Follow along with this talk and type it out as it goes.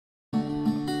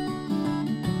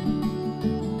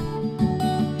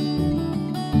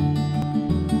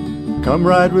Come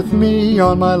ride with me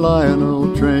on my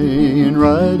Lionel train,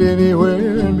 ride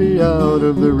anywhere and be out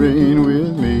of the rain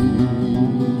with me,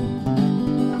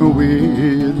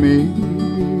 with me.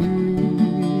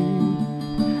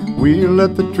 We'll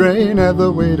let the train have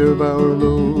the weight of our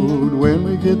load. When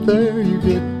we get there, you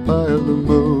get pile the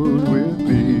mode with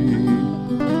me,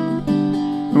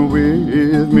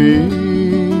 with me.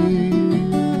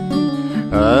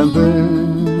 And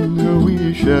then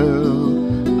we shall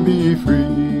be free.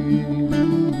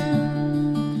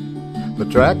 The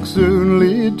tracks soon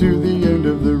lead to the end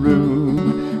of the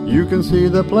room. You can see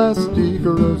the plastic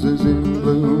roses in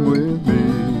bloom with me,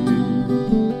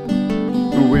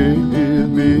 with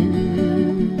me.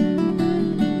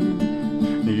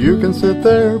 You can sit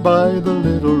there by the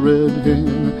little red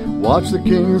hen, watch the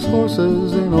king's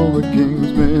horses and all the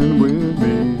king's men with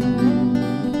me,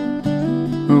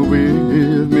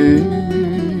 with me.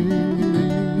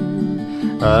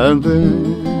 And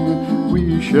then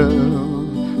we shall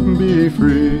be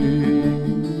free.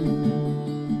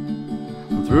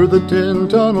 Through the tin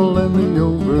tunnel and the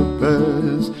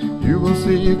overpass, you will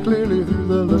see clearly through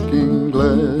the looking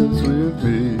glass with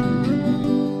me,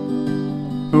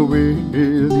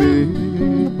 with me.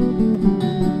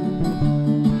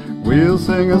 We'll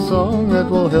sing a song that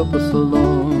will help us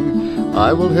along.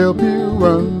 I will help you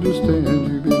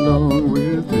understand you belong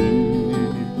with me,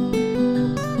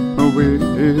 with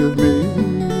me.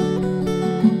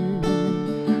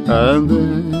 And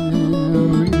then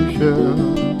we shall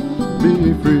be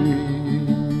free.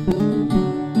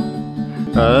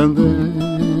 And then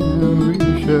we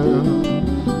shall